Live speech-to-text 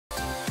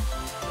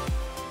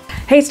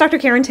Hey, it's Dr.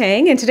 Karen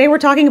Tang, and today we're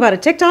talking about a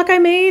TikTok I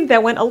made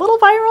that went a little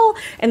viral,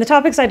 and the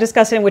topics I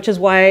discuss in which is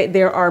why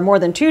there are more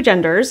than two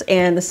genders,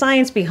 and the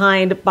science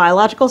behind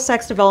biological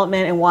sex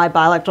development and why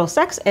biological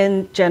sex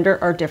and gender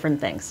are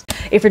different things.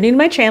 If you're new to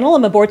my channel,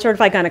 I'm a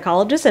board-certified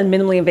gynecologist and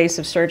minimally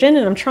invasive surgeon,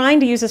 and I'm trying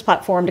to use this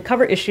platform to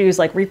cover issues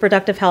like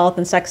reproductive health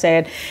and sex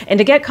ed, and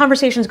to get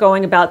conversations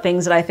going about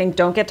things that I think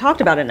don't get talked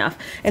about enough.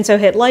 And so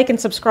hit like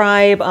and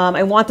subscribe.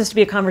 I want this to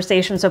be a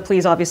conversation, so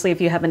please, obviously, if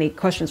you have any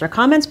questions or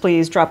comments,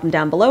 please drop them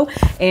down below.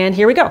 And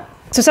here we go.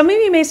 So some of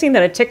you may have seen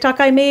that a TikTok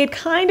I made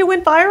kind of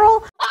went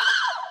viral.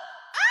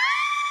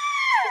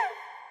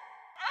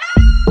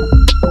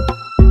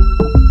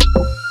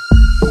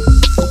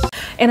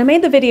 And I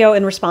made the video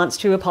in response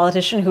to a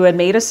politician who had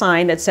made a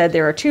sign that said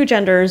there are two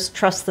genders,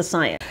 trust the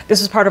science. This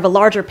is part of a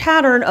larger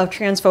pattern of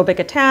transphobic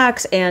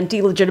attacks and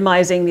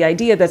delegitimizing the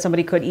idea that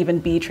somebody could even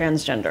be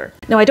transgender.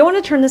 Now, I don't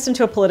want to turn this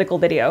into a political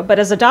video, but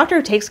as a doctor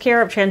who takes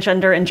care of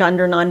transgender and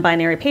gender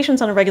non-binary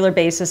patients on a regular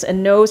basis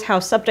and knows how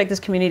subject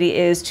this community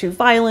is to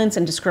violence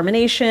and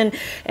discrimination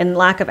and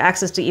lack of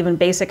access to even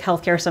basic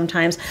healthcare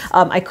sometimes,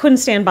 I couldn't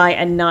stand by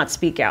and not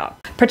speak out.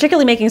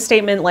 Particularly making a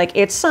statement like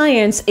it's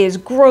science is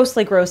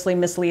grossly, grossly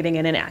misleading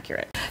and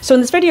inaccurate. So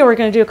in this video, we're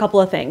going to do a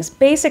couple of things.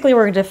 Basically,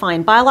 we're going to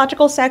define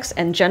biological sex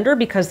and gender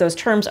because those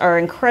terms are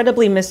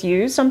incredibly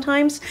misused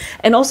sometimes,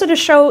 and also to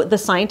show the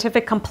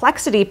scientific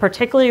complexity,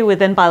 particularly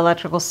within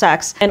biological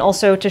sex, and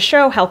also to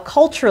show how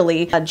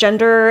culturally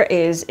gender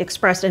is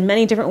expressed in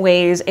many different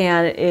ways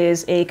and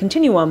is a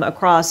continuum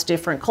across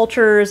different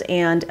cultures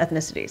and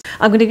ethnicities.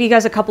 I'm going to give you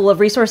guys a couple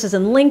of resources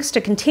and links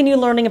to continue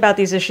learning about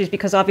these issues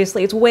because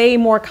obviously it's way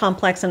more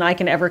complex than I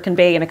can ever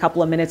convey in a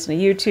couple of minutes on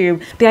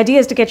YouTube. The idea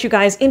is to get you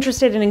guys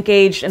interested and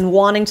engaged and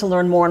wanting to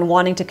learn more and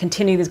wanting to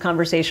continue these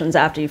conversations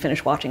after you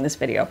finish watching this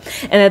video.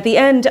 And at the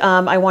end,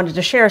 I wanted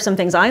to share some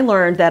things I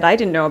learned that I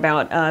didn't know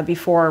about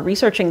before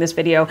researching this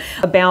video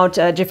about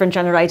different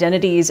gender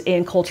identities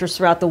in cultures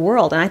throughout the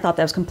world. And I thought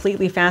that was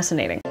completely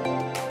fascinating.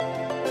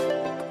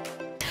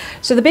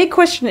 So the big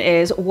question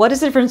is, what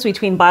is the difference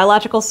between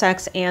biological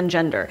sex and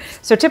gender?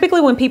 So typically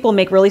when people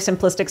make really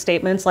simplistic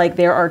statements like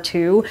there are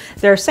two,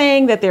 they're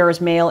saying that there is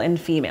male and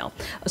female.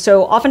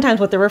 So oftentimes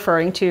what they're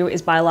referring to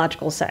is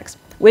biological sex,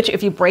 which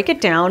if you break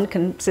it down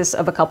consists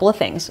of a couple of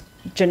things.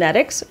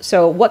 Genetics,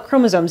 so what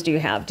chromosomes do you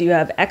have? Do you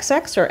have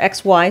XX or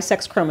XY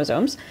sex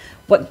chromosomes?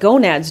 What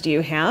gonads do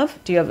you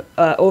have? Do you have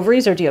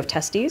ovaries or do you have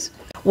testes?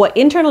 What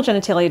internal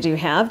genitalia do you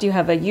have? Do you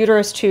have a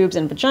uterus, tubes,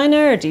 and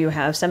vagina, or do you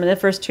have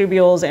seminiferous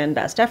tubules and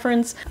vas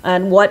deferens?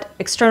 And what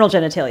external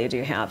genitalia do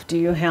you have? Do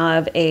you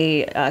have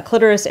a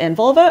clitoris and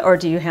vulva, or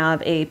do you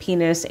have a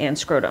penis and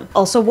scrotum?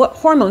 Also, what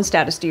hormone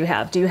status do you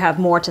have? Do you have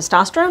more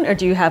testosterone, or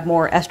do you have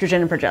more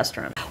estrogen and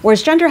progesterone?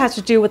 Whereas gender has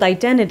to do with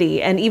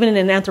identity, and even in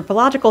an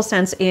anthropological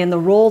sense, in the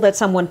role that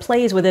someone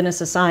plays within a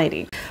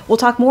society. We'll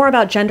talk more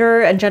about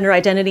gender and gender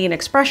identity and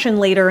expression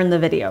later in the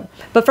video.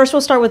 But first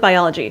we'll start with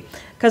biology,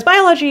 because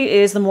biology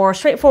is the more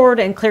straightforward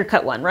and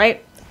clear-cut one,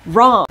 right?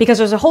 Wrong. Because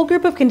there's a whole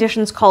group of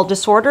conditions called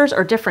disorders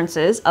or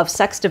differences of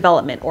sex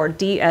development, or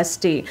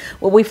DSD,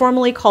 what we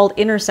formerly called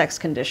intersex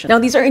conditions. Now,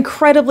 these are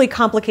incredibly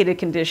complicated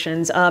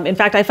conditions. In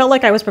fact, I felt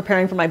like I was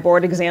preparing for my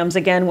board exams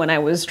again when I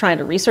was trying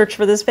to research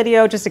for this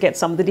video, just to get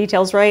some of the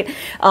details right.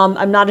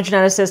 I'm not a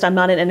geneticist, I'm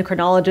not an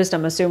endocrinologist,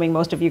 I'm assuming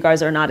most of you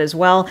guys are not as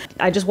well.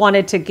 I just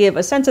wanted to give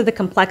a sense of the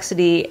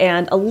complexity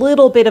and a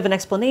little bit of an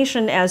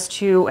explanation as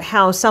to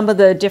how some of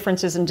the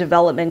differences in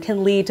development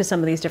can lead to some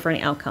of these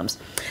different outcomes.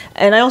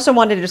 And I also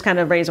wanted to just kind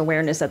of raise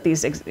awareness that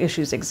these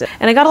issues exist.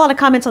 And I got a lot of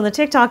comments on the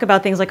TikTok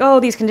about things like,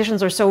 oh, these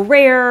conditions are so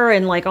rare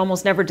and like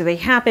almost never do they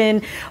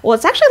happen. Well,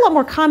 it's actually a lot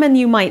more common than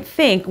you might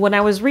think. When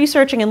I was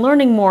researching and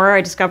learning more, I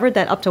discovered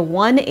that up to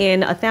 1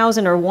 in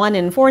 1,000 or 1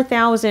 in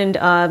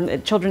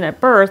 4,000 children at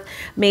birth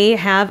may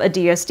have a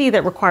DSD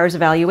that requires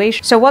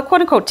evaluation. So what quote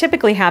unquote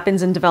typically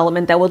happens in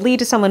development that would lead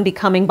to someone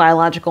becoming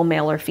biological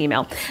male or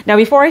female? Now,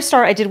 before I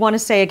start, I did want to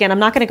say, again, I'm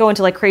not going to go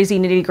into like crazy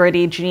nitty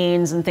gritty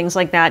genes and things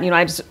like that. You know,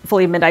 I just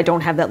fully admit I don't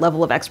have that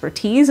level of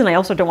expertise, and I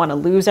also don't want to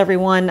lose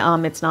everyone.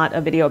 It's not a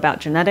video about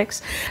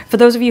genetics. For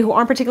those of you who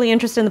aren't particularly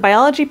interested in the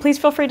biology, please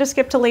feel free to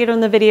skip to later in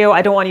the video.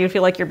 I don't want you to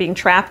feel like you're being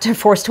trapped or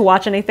forced to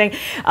watch anything,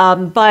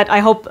 but I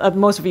hope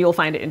most of you will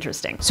find it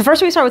interesting. So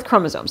first we start with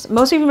chromosomes.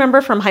 Most of you remember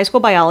from high school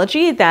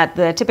biology that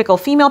the typical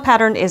female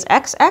pattern is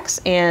XX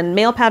and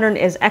male pattern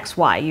is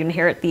XY. You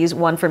inherit these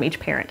one from each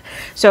parent.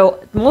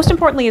 So most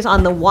importantly is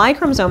on the Y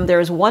chromosome, there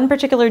is one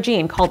particular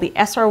gene called the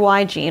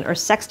SRY gene, or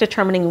sex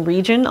determining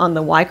region on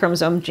the Y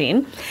chromosome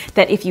gene,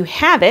 that if you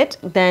have it,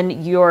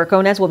 then your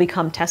gonads will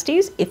become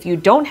testes. If you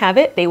don't have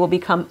it, they will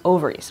become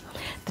ovaries.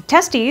 The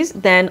testes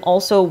then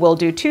also will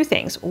do two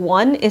things.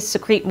 One is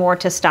secrete more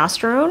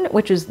testosterone,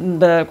 which is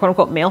the quote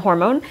unquote male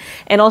hormone,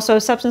 and also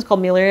a substance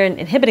called Mullerian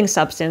inhibiting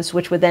substance,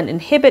 which would then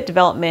inhibit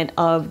development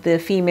of the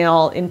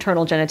female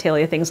internal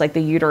genitalia, things like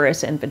the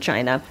uterus and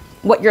vagina.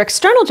 What your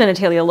external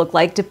genitalia look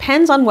like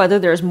depends on whether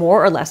there's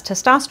more or less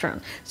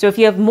testosterone. So if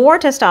you have more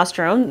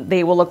testosterone,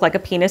 they will look like a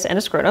penis and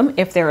a scrotum.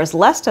 If there is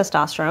less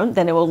testosterone,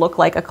 then it will look look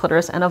like a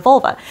clitoris and a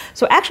vulva.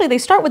 So actually they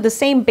start with the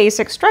same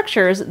basic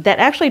structures that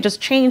actually just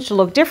change to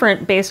look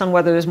different based on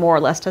whether there's more or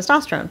less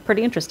testosterone.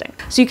 Pretty interesting.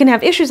 So you can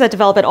have issues that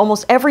develop at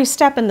almost every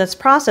step in this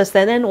process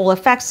that then will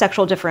affect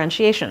sexual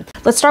differentiation.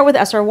 Let's start with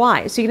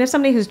SRY. So you can have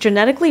somebody who's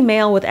genetically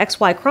male with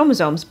XY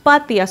chromosomes,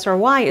 but the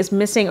SRY is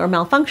missing or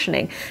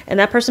malfunctioning, and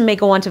that person may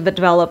go on to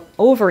develop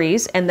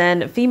ovaries and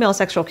then female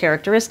sexual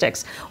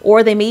characteristics,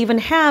 or they may even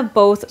have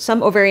both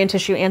some ovarian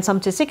tissue and some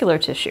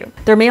testicular tissue.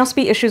 There may also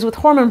be issues with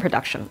hormone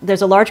production.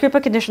 There's a large group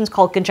of conditions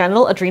called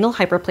congenital adrenal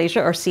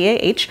hyperplasia, or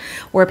CAH,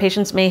 where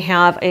patients may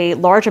have a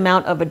large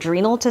amount of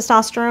adrenal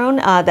testosterone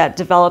that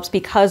develops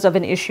because of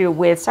an issue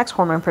with sex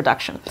hormone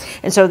production.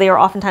 And so they are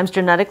oftentimes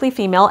genetically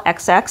female,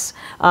 XX,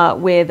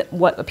 with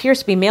what appears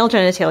to be male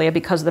genitalia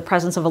because of the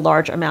presence of a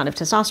large amount of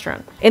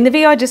testosterone. In the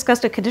video, I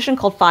discussed a condition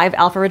called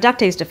 5-alpha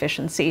reductase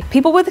deficiency.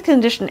 People with the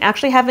condition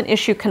actually have an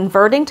issue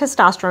converting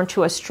testosterone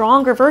to a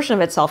stronger version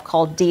of itself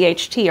called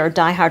DHT, or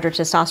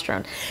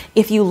dihydrotestosterone.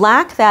 If you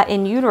lack that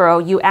in utero,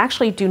 you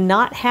actually do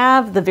not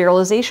have the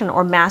virilization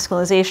or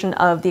masculinization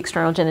of the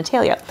external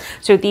genitalia.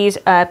 So these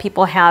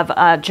people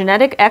have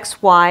genetic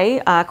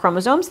XY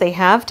chromosomes, they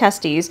have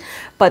testes,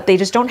 but they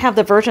just don't have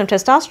the version of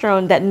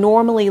testosterone that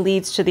normally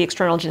leads to the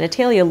external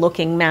genitalia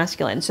looking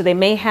masculine. So they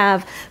may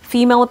have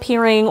female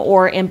appearing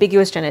or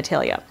ambiguous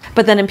genitalia.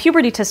 But then in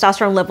puberty,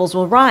 testosterone levels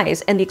will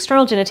rise and the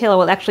external genitalia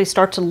will actually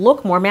start to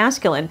look more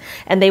masculine,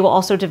 and they will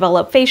also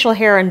develop facial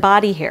hair and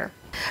body hair.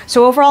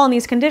 So overall in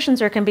these conditions,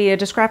 there can be a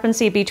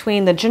discrepancy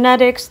between the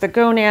genetics, the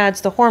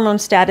gonads, the hormone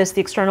status,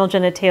 the external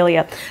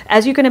genitalia.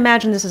 As you can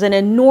imagine, this is an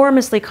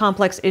enormously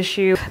complex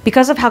issue.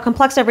 Because of how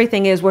complex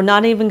everything is, we're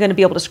not even going to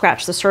be able to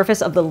scratch the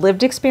surface of the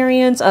lived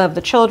experience of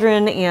the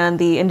children and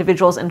the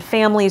individuals and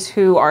families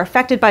who are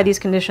affected by these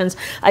conditions.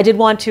 I did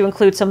want to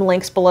include some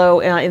links below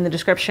in the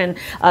description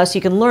so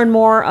you can learn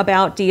more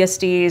about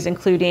DSDs,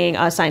 including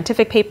a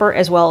scientific paper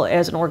as well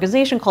as an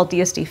organization called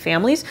DSD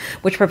Families,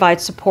 which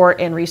provides support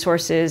and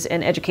resources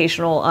and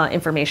educational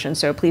information,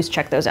 so please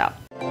check those out.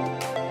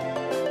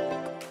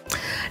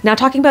 Now,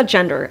 talking about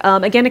gender,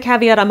 again, a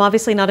caveat, I'm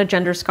obviously not a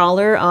gender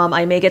scholar.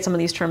 I may get some of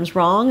these terms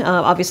wrong.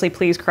 Obviously,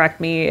 please correct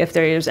me if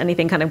there's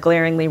anything kind of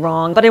glaringly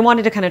wrong, but I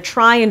wanted to kind of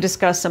try and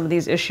discuss some of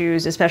these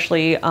issues,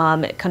 especially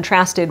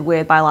contrasted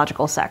with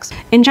biological sex.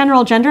 In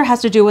general, gender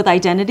has to do with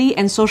identity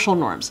and social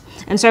norms.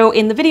 And so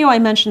in the video, I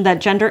mentioned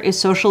that gender is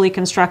socially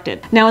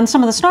constructed. Now, in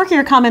some of the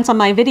snarkier comments on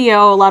my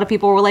video, a lot of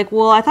people were like,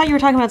 well, I thought you were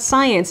talking about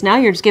science. Now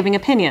you're just giving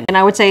opinion. And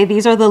I would say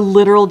these are the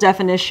literal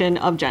definition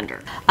of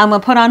gender. I'm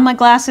gonna put on my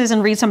glasses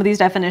and read some of these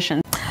definitions.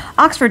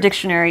 Oxford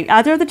Dictionary,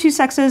 either of the two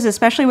sexes,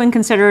 especially when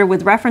considered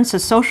with reference to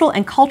social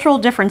and cultural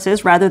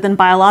differences rather than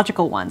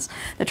biological ones.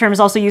 The term is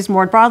also used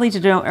more broadly to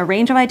denote a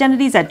range of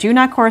identities that do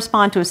not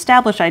correspond to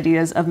established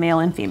ideas of male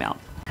and female.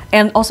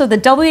 And also the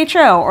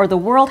WHO, or the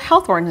World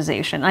Health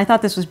Organization. I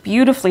thought this was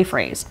beautifully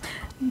phrased.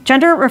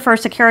 Gender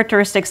refers to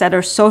characteristics that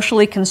are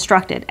socially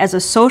constructed. As a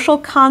social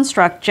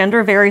construct,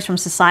 gender varies from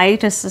society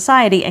to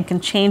society and can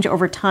change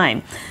over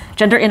time.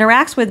 Gender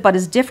interacts with but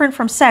is different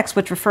from sex,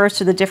 which refers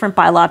to the different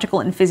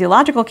biological and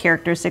physiological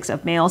characteristics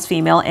of males,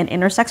 female, and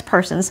intersex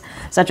persons,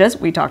 such as,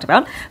 we talked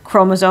about,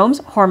 chromosomes,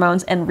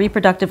 hormones, and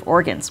reproductive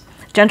organs.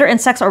 Gender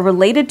and sex are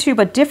related to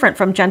but different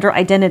from gender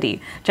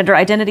identity. Gender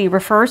identity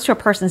refers to a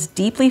person's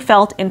deeply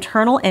felt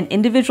internal and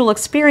individual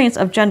experience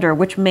of gender,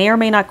 which may or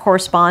may not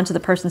correspond to the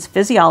person's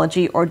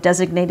physiology or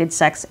designated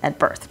sex at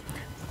birth.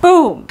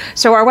 Boom!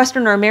 So our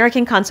Western or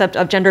American concept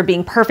of gender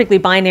being perfectly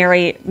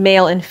binary,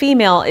 male and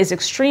female, is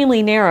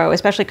extremely narrow,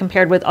 especially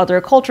compared with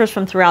other cultures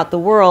from throughout the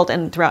world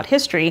and throughout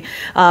history,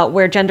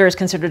 where gender is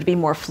considered to be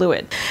more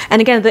fluid. And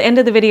again, at the end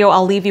of the video,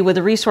 I'll leave you with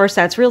a resource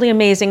that's really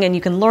amazing, and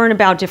you can learn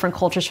about different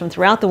cultures from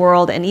throughout the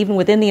world, and even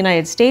within the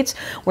United States,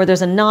 where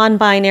there's a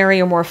non-binary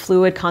or more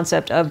fluid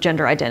concept of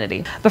gender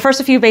identity. But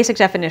first, a few basic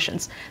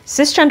definitions.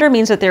 Cisgender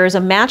means that there is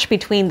a match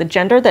between the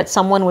gender that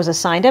someone was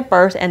assigned at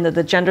birth and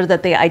the gender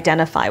that they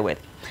identify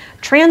with.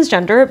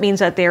 Transgender means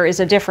that there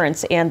is a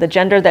difference, and the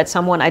gender that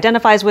someone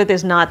identifies with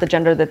is not the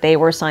gender that they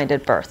were assigned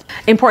at birth.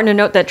 Important to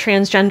note that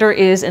transgender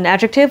is an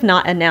adjective,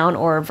 not a noun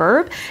or a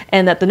verb,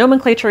 and that the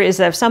nomenclature is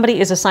that if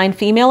somebody is assigned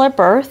female at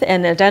birth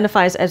and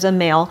identifies as a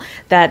male,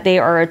 that they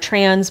are a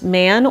trans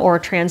man or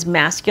trans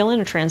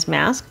masculine or trans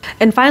masc.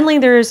 And finally,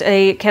 there's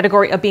a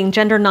category of being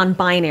gender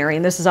non-binary,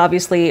 and this is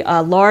obviously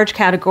a large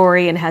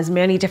category and has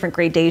many different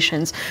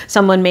gradations.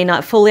 Someone may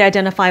not fully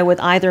identify with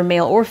either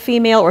male or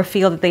female, or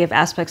feel that they have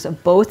aspects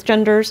of both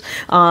genders.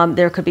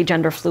 There could be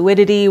gender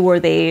fluidity, where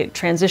they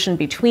transition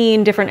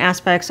between different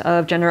aspects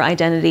of gender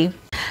identity.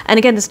 And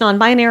again, this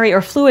non-binary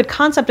or fluid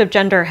concept of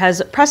gender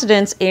has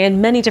precedence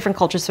in many different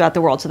cultures throughout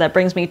the world. So that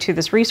brings me to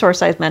this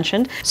resource I've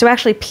mentioned. So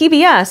actually,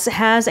 PBS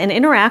has an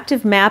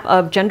interactive map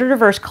of gender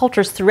diverse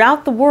cultures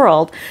throughout the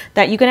world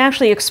that you can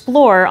actually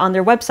explore on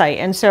their website.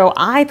 And so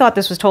I thought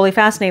this was totally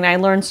fascinating. I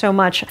learned so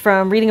much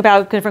from reading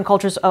about different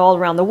cultures all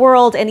around the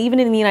world, and even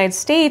in the United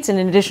States and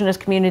in indigenous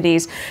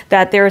communities,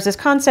 that there is this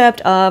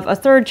concept of a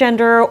third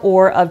gender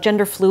or of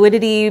gender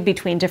fluidity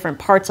between different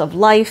parts of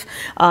life,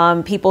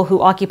 people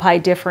who occupy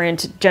different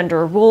different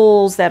gender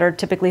roles that are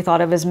typically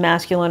thought of as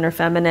masculine or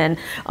feminine,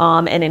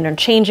 and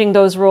interchanging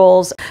those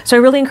roles. So I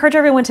really encourage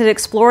everyone to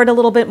explore it a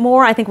little bit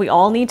more. I think we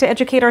all need to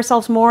educate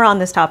ourselves more on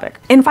this topic.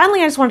 And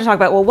finally, I just want to talk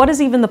about, well, what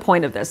is even the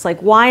point of this? Like,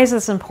 why is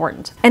this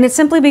important? And it's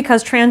simply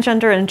because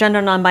transgender and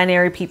gender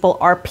non-binary people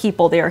are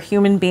people. They are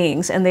human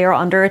beings, and they are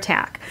under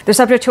attack. They're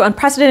subject to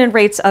unprecedented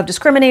rates of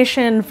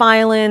discrimination,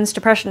 violence,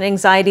 depression,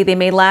 anxiety. They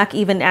may lack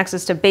even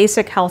access to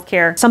basic health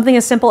care. Something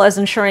as simple as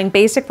ensuring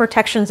basic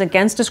protections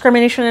against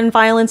discrimination and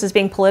violence is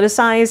being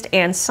politicized,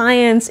 and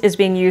science is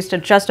being used to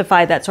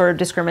justify that sort of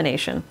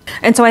discrimination.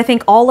 And so I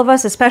think all of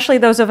us, especially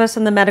those of us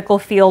in the medical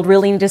field,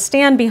 really need to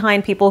stand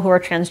behind people who are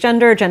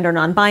transgender, gender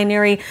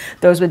non-binary,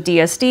 those with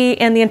DSD,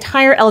 and the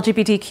entire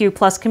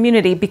LGBTQ+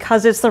 community,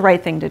 because it's the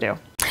right thing to do.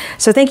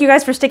 So thank you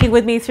guys for sticking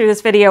with me through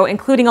this video,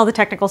 including all the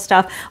technical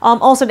stuff.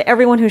 Also to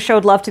everyone who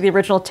showed love to the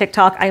original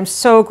TikTok, I am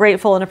so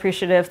grateful and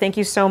appreciative. Thank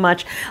you so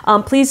much.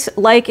 Please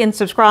like and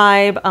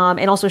subscribe,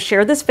 and also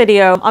share this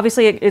video.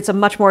 Obviously, it's a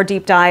much more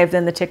deep dive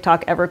than the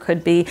TikTok ever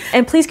could be.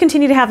 And please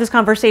continue to have this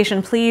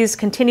conversation. Please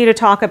continue to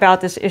talk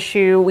about this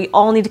issue. We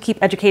all need to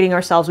keep educating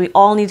ourselves. We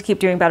all need to keep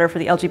doing better for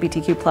the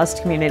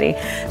LGBTQ+ community.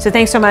 So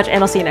thanks so much,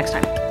 and I'll see you next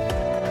time.